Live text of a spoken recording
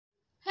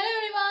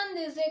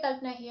this is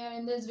Kalpana here.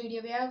 In this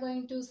video, we are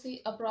going to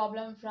see a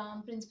problem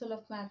from Principle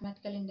of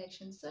Mathematical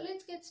Induction. So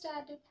let's get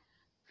started.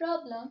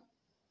 Problem.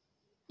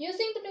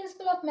 Using the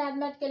principle of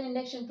mathematical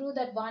induction, prove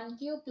that 1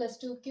 cube plus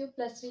 2 cube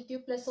plus 3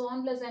 cube plus so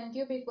on plus n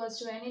cube equals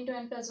to n into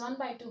n plus 1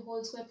 by 2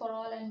 whole square for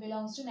all n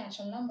belongs to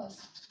natural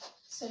numbers.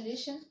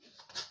 Solution.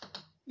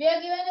 We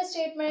are given a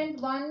statement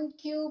 1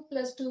 cube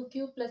plus 2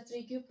 cube plus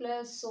 3 cube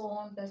plus so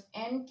on plus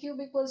n cube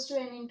equals to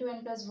n into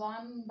n plus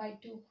 1 by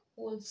 2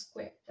 whole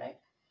square, right?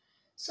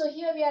 So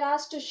here we are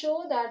asked to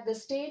show that the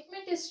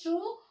statement is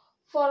true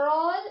for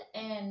all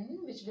n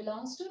which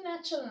belongs to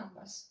natural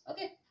numbers.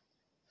 Okay,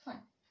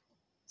 fine.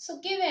 So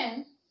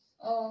given,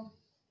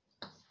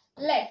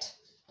 let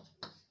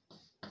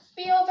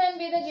P of n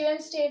be the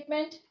given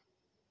statement.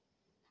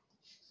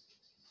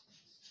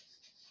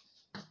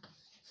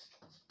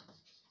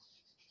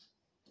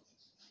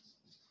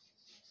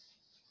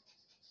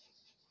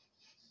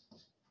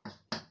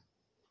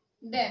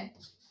 Then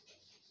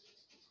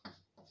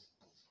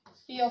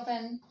P of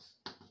n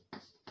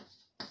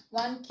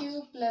 1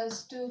 cube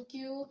plus 2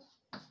 cube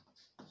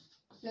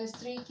plus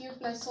 3 cube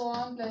plus so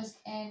on plus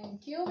n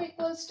cube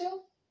equals to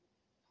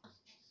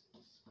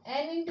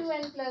n into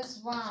n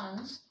plus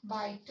 1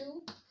 by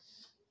 2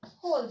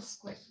 whole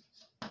square.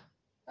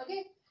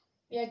 Okay,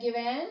 we are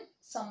given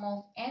sum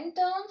of n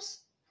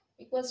terms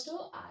equals to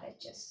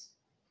RHS.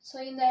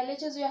 So in the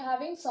LHS we are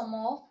having sum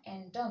of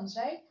n terms,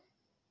 right?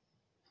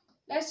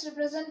 Let's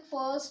represent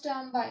first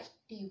term by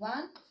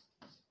T1,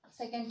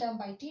 second term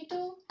by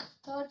T2,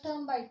 third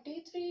term by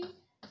T3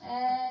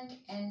 and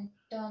nth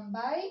term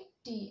by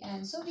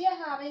Tn. So we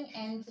are having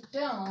nth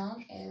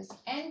term is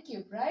n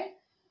cube, right?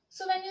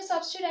 So when you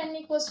substitute n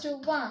equals to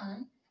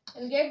 1,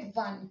 you'll get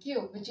 1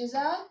 cube, which is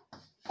our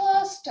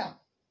first term,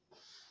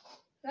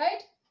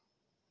 right?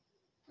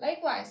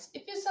 Likewise,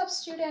 if you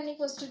substitute n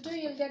equals to 2,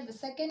 you'll get the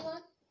second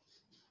one.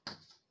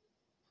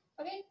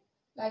 Okay.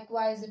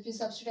 Likewise, if you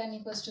substitute n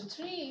equals to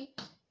 3,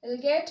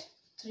 you'll get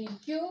 3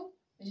 cube,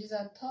 which is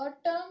our third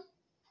term.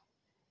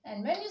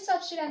 And when you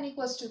substitute n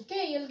equals to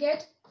k, you'll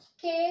get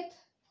kth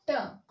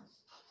term,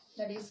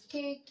 that is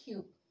k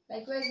cube.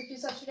 Likewise, if you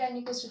substitute n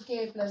equals to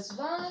k plus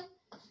 1,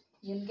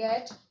 you'll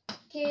get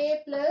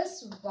k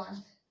plus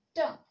 1th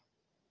term.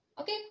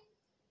 Okay,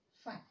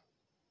 fine.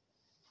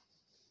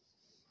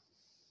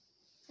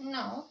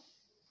 Now,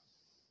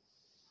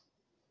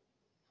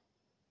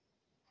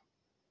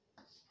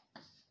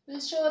 we'll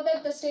show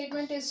that the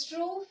statement is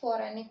true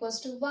for n equals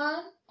to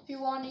 1. If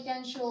you want, you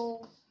can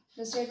show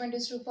the statement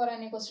is true for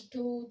n equals to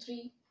 2,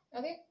 3.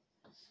 Okay.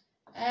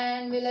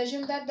 And we'll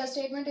assume that the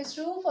statement is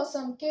true for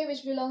some k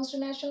which belongs to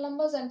natural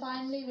numbers. And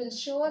finally, we'll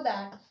show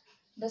that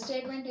the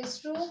statement is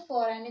true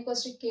for n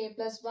equals to k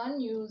plus 1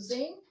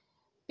 using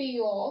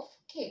P of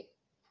k.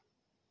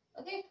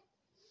 Okay.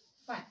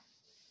 Fine.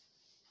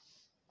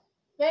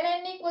 When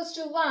n equals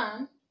to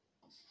 1,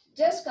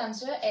 just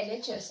consider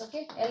LHS,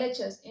 okay?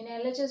 LHS. In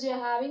LHS, you are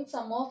having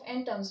sum of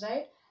n terms,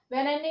 right?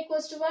 When n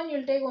equals to 1,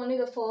 you'll take only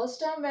the first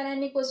term. When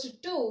n equals to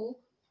 2,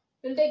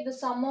 you'll take the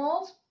sum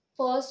of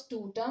first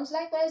 2 terms.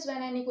 Likewise,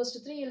 when n equals to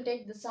 3, you'll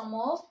take the sum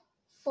of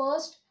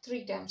first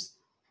 3 terms.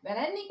 When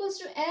n equals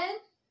to n,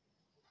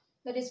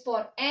 that is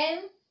for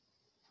n,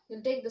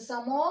 you'll take the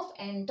sum of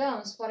n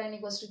terms. For n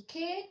equals to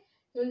k,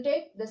 you'll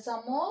take the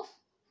sum of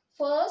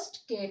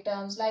first k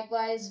terms.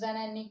 Likewise, when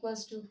n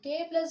equals to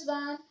k plus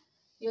 1,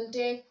 you'll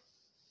take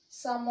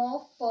sum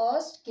of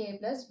first k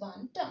plus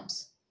 1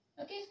 terms.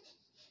 Okay,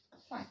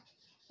 fine.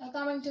 Now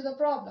coming to the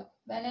problem.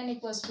 When n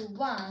equals to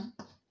 1,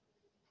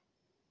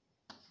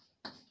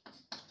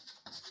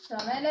 from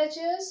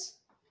LHS,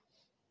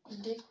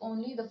 you take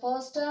only the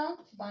first term,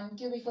 1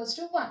 cube equals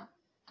to 1.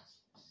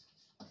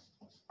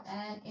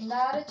 And in the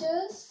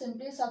RHS,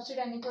 simply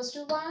substitute n equals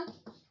to 1.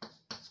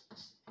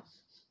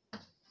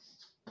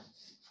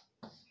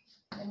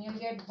 Then you'll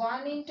get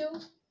 1 into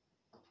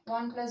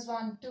 1 plus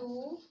 1,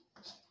 2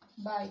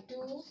 by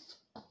 2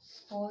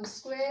 whole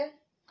square.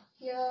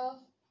 Here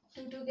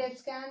 2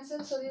 gets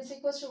cancelled. So this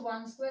equals to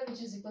 1 square,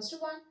 which is equals to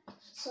 1.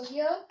 So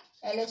here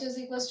LHS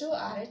equals to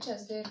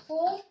RHS.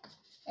 Therefore,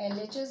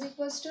 LHS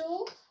equals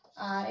to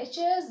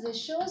RHS.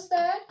 This shows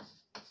that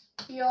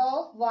P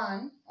of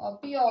 1 or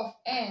P of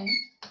n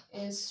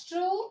is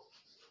true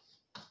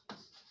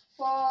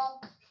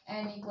for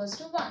n equals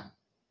to 1.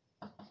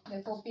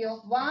 Therefore, P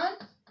of 1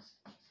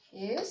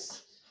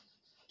 is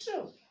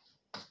true.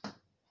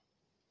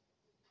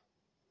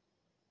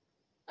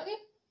 Okay.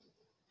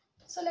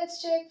 So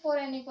let's check for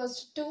n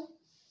equals to 2.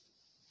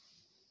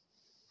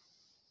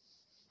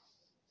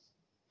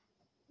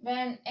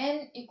 When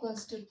n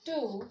equals to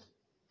 2,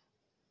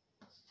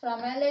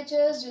 from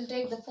LHS, you'll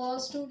take the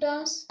first 2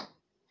 terms.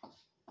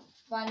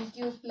 1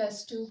 cube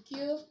plus 2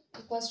 cube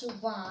equals to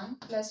 1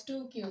 plus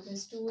 2 cube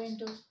is 2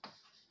 into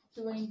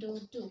 2 into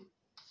 2.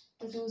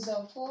 2 2s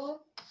are 4,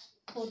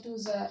 4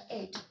 2s are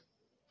 8.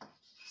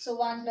 So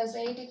 1 plus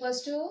 8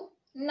 equals to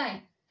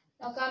 9.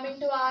 Now coming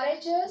to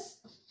RHS,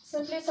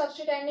 simply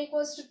substitute n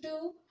equals to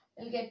 2.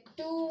 You'll get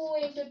 2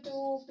 into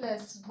 2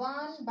 plus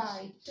 1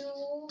 by 2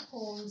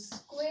 whole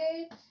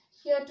square.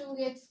 Here 2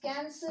 gets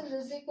cancelled.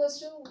 This is equals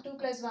to 2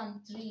 plus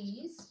 1,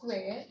 3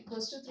 square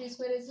equals to 3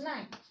 square is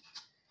 9.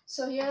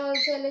 So here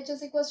also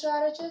LHS equals to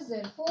RHS.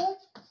 Therefore,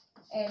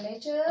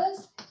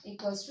 LHS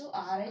equals to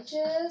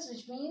RHS,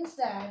 which means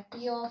that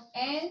P of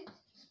n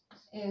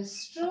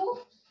is true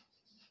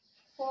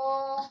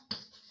for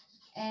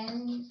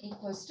n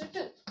equals to 2.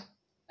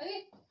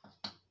 Okay.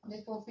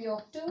 Therefore, P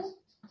of 2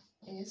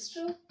 is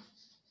true.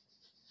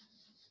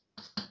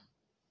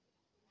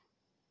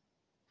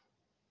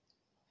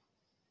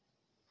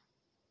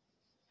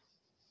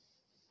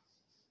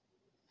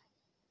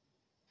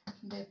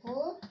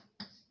 Therefore,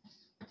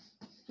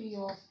 P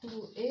of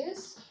 2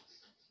 is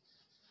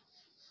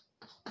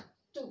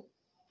 2.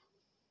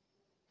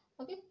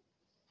 Okay,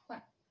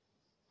 fine.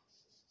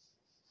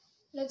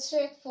 Let's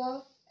check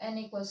for n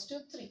equals to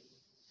 3.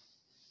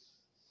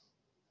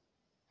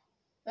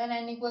 When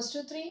n equals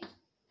to 3,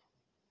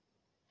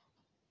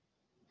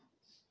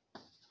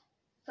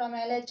 from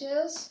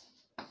LHS,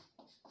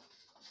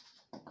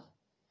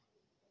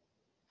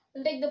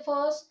 we'll take the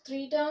first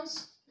 3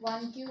 terms.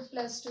 1 cube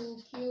plus 2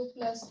 cube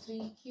plus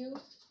 3 cube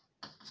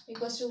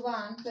equals to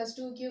 1 plus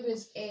 2 cube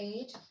is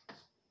 8.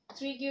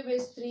 3 cube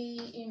is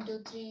 3 into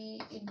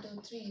 3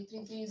 into 3. 3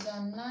 3s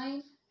are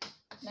 9.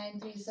 9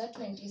 3s are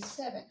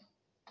 27.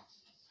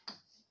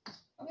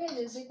 Okay,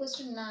 this is equals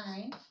to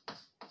 9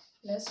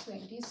 plus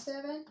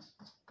 27,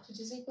 which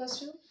is equals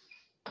to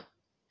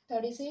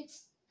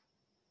 36.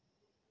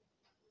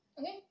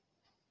 Okay,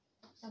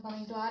 now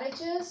coming to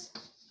RHS,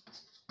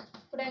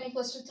 put n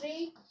equals to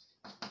 3.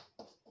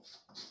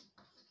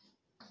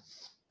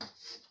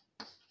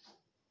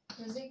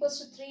 This is equals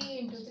to 3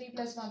 into 3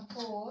 plus 1,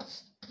 4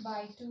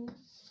 by 2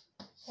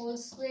 whole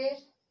square.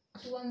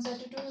 2 1s are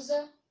 2 2s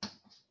are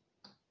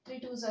 3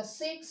 2s are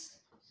 6.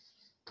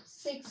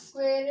 6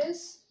 square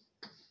is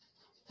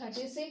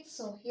 36.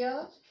 So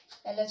here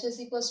LHS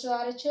equals to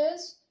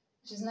RHS,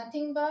 which is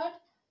nothing but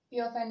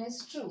P of n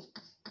is true.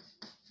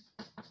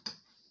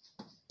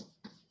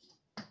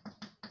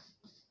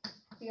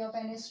 P of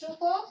n is true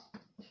for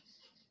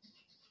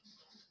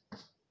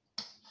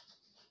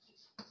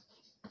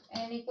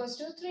n equals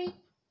to 3.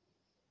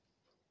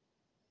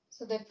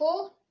 So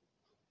therefore,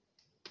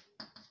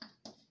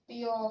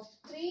 P of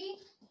 3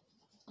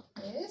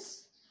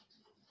 is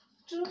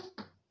true.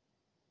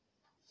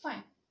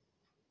 Fine.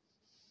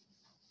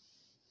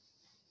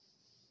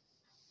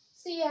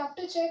 See, you have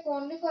to check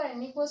only for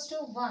n equals to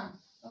 1.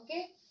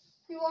 Okay.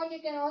 If you want,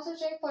 you can also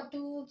check for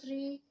 2,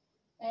 3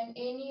 and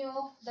any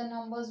of the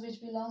numbers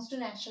which belongs to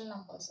natural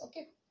numbers.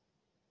 Okay.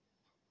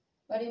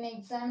 But in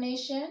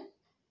examination,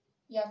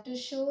 you have to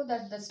show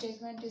that the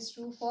statement is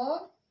true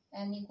for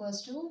n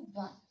equals to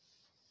 1.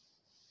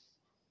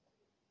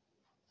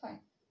 Fine.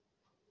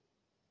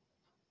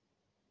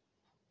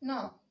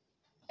 Now,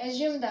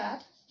 assume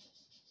that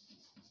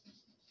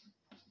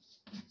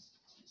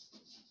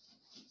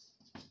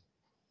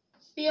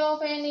P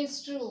of n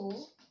is true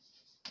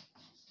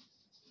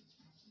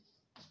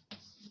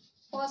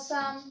for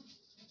some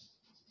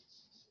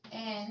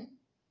n,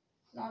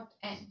 not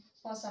n,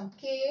 for some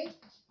k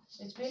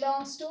which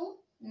belongs to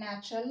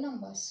natural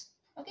numbers.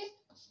 Okay.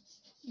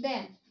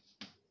 Then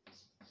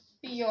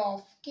P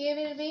of k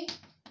will be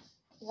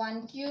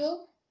 1 cube.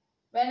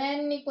 When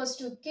n equals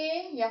to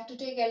k, you have to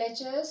take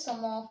LHS,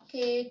 sum of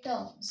k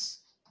terms,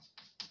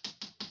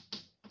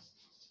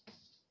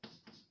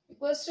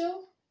 equals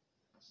to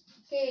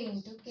k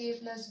into k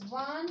plus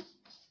 1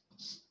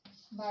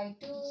 by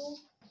 2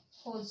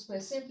 whole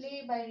square.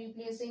 Simply by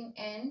replacing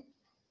n,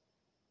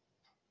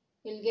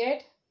 we'll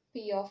get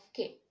P of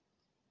k.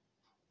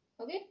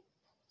 Okay,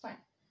 fine.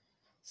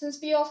 Since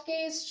P of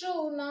k is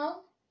true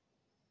now,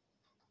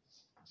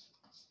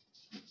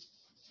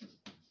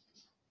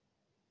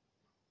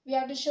 we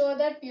have to show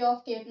that P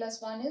of k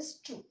plus 1 is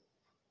true.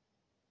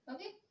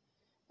 Okay,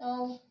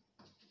 now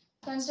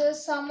consider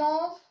sum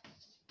of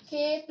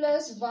k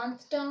plus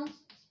 1th term.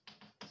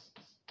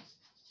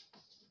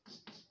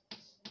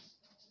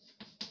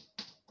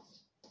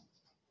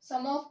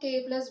 Sum of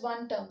k plus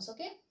 1 terms,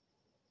 okay,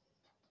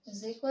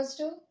 is equals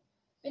to,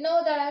 we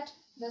know that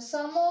the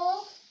sum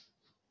of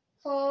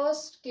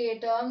first k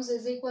terms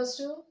is equals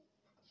to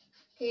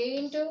k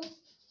into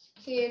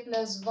k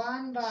plus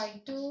 1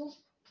 by 2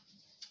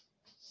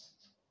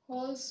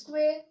 whole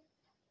square.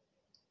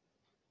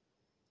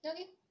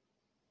 Okay.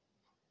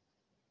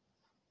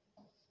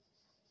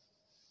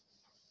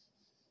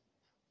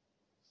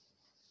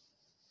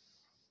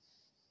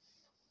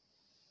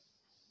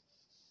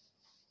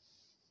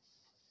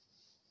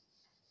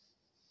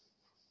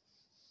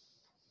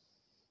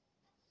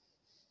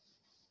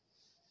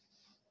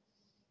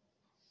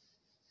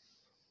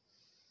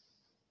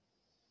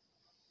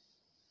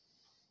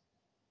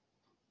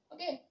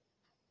 Okay.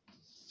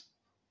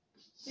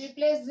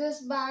 Replace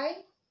this by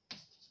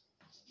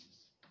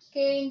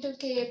k into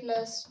k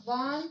plus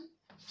 1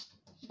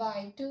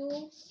 by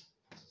 2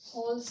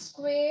 whole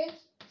square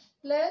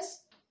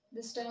plus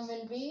this term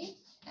will be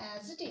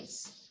as it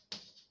is.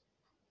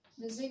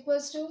 This is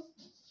equals to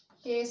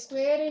k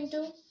square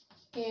into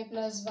k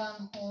plus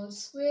 1 whole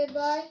square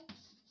by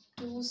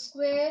 2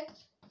 square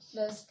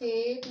plus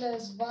k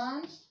plus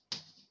 1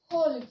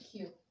 whole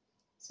cube.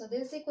 So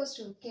this is equals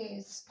to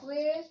k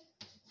square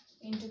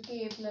into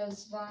k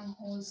plus 1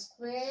 whole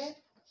square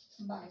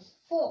by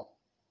 4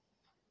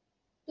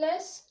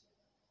 plus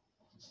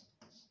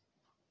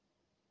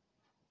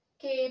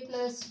k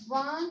plus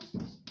 1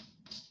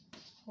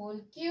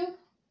 whole cube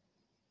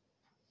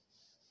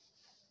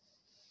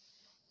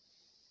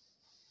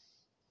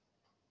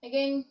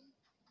again.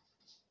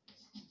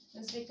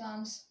 This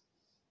becomes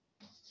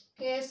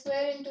k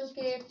square into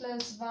k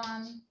plus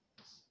 1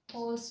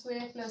 whole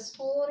square plus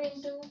 4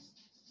 into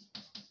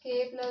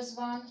k plus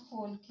 1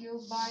 whole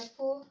cube by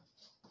 4.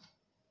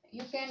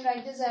 You can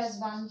write this as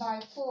 1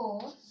 by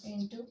 4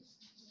 into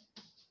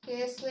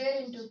k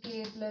square into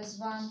k plus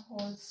 1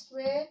 whole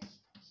square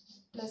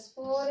plus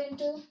 4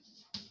 into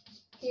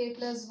k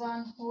plus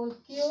 1 whole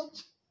cube,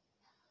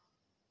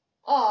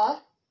 or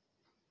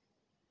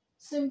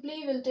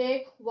simply we'll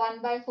take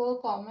 1 by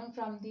 4 common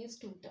from these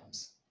two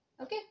terms.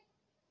 Okay,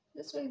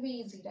 this will be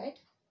easy, right?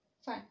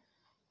 Fine.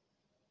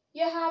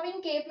 You're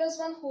having k plus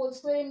 1 whole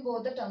square in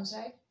both the terms,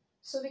 right?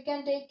 So we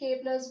can take k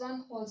plus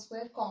 1 whole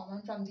square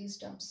common from these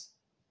terms.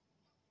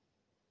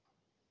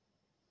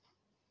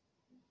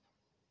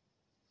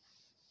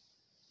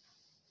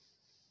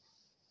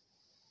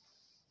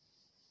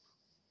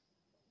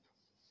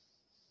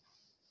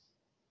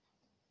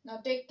 Now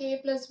take k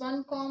plus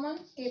 1 common,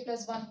 k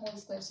plus 1 whole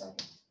square, sorry.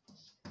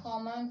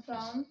 Common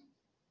from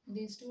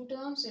these two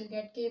terms, you'll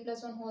get k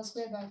plus 1 whole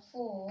square by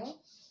 4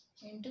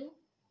 into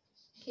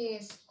k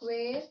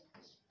square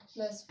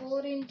plus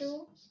 4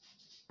 into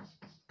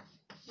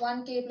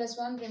 1k plus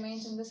 1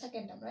 remains in the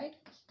second term, right?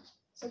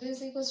 So this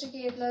is equals to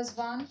k plus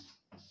 1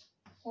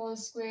 whole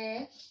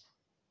square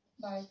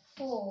by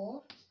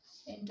 4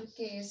 into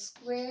k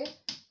square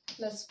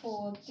plus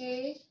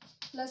 4k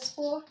plus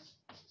 4.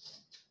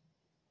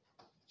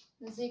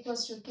 This is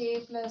equals to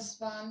k plus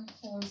 1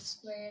 whole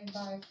square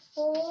by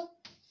 4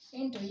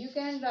 into, you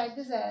can write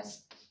this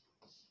as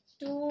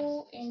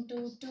 2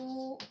 into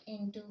 2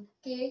 into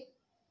k.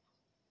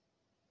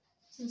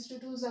 Since 2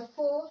 2s are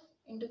 4,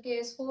 into k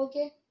is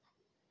 4k.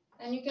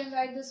 And you can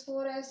write this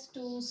 4 as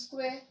 2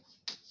 square.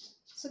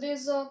 So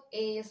this is of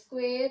a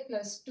square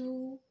plus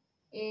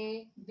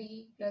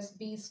 2ab plus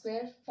b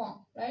square form,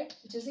 right?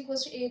 Which is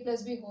equals to a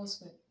plus b whole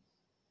square.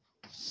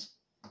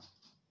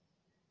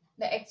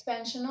 The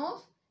expansion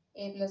of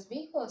a plus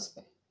b whole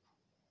square.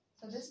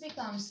 So this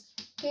becomes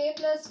k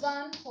plus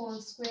 1 whole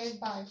square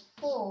by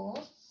 4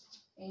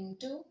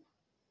 into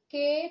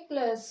k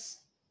plus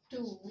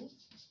 2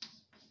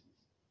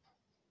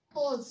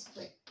 whole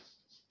square.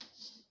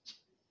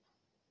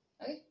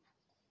 Okay?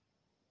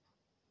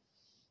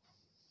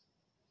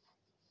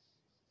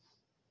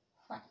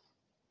 Fine.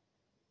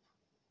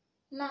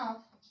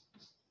 Now,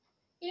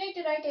 you need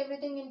to write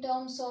everything in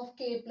terms of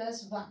k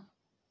plus 1.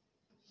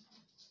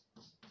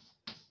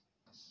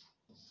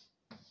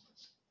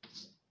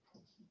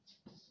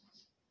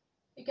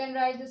 You can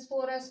write this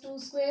 4 as 2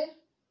 square,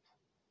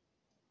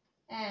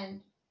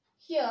 and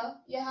here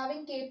you are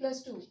having k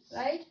plus 2,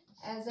 right?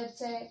 As I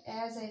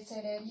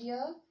said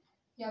earlier,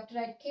 you have to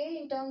write k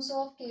in terms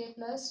of k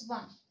plus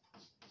 1.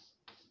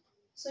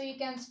 So you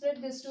can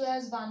split this 2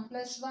 as 1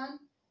 plus 1.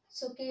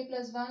 So k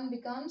plus 1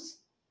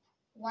 becomes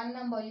one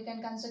number. You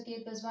can consider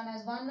k plus 1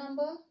 as one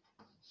number.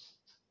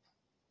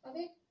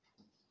 Okay?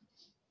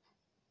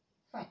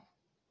 Fine.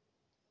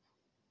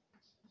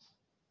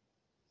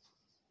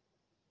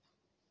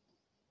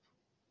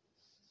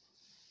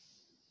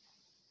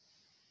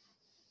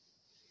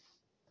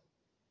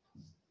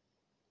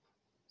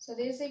 So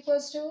this is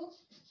equals to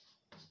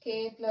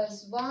k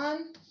plus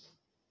 1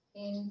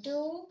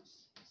 into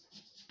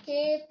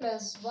k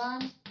plus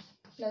 1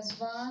 plus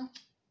 1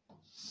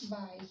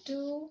 by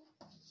 2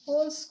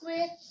 whole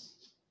square.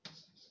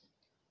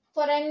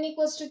 For n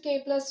equals to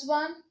k plus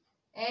 1,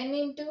 n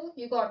into,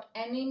 you got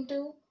n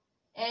into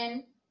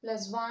n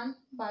plus 1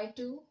 by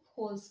 2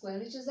 whole square,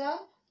 which is our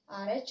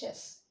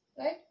RHS,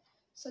 right?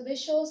 So this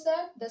shows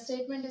that the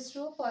statement is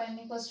true for n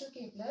equals to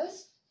k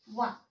plus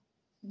 1.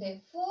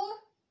 Therefore,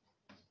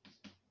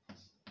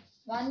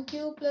 1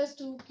 cube plus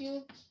 2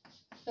 cube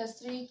plus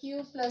 3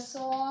 cube plus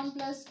so on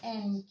plus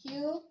n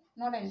cube,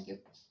 not n cube.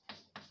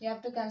 You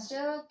have to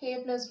consider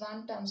k plus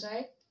 1 terms,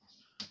 right?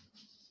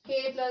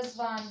 K plus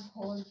 1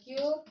 whole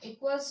cube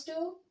equals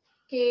to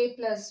k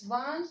plus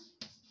 1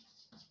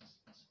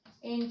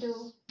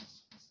 into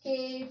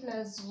k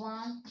plus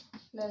 1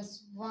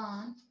 plus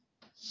 1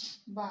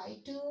 by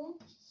 2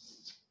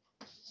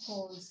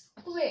 whole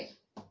square.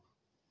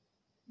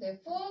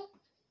 Therefore,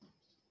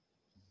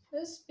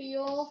 this P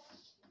of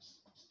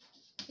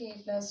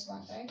k plus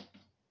 1, right?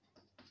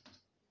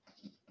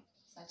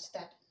 Such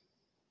that.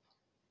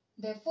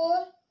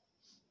 Therefore,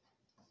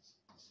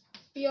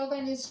 P of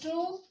n is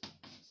true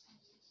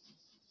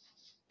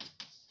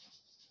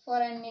for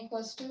n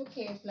equals to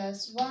k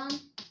plus 1.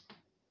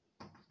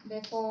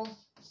 Therefore,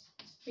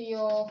 P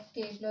of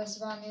k plus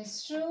 1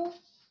 is true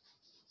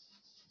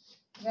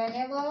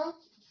whenever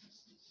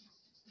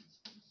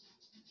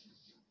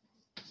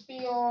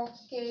P of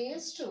k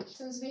is true.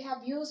 Since we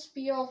have used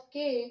P of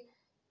k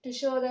to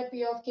show that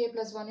P of k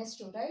plus 1 is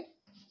true, right?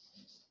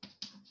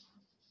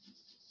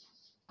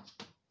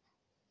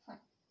 Fine.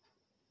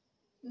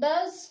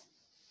 Thus,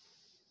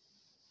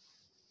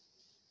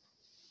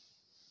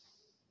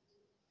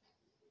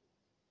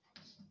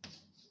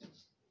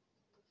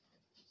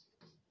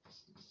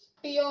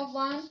 P of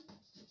 1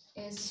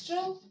 is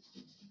true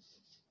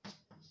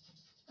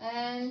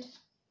and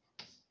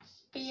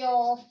P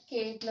of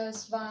k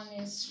plus 1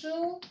 is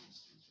true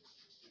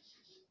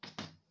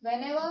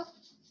whenever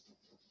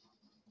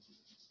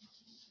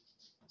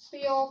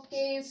P of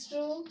k is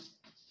true.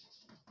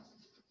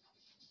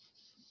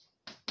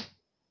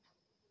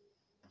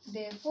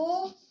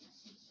 Therefore,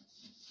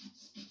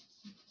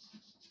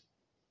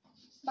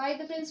 by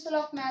the principle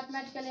of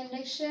mathematical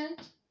induction,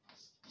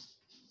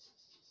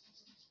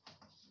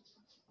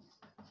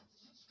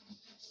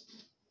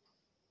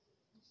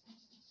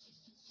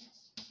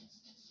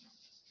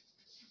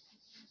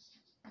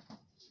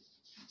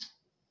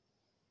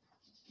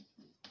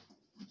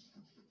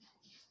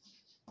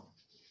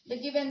 the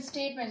given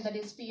statement, that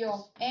is P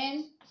of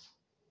n,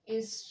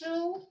 is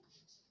true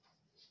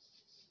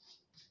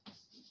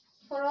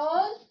for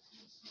all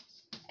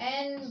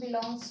n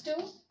belongs to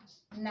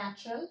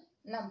natural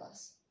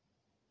numbers.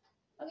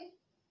 Okay,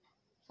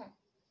 fine.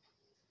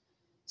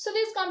 So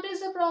this completes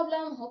the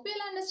problem. Hope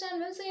you'll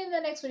understand. We'll see you in the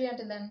next video.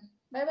 Until then,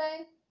 bye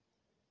bye.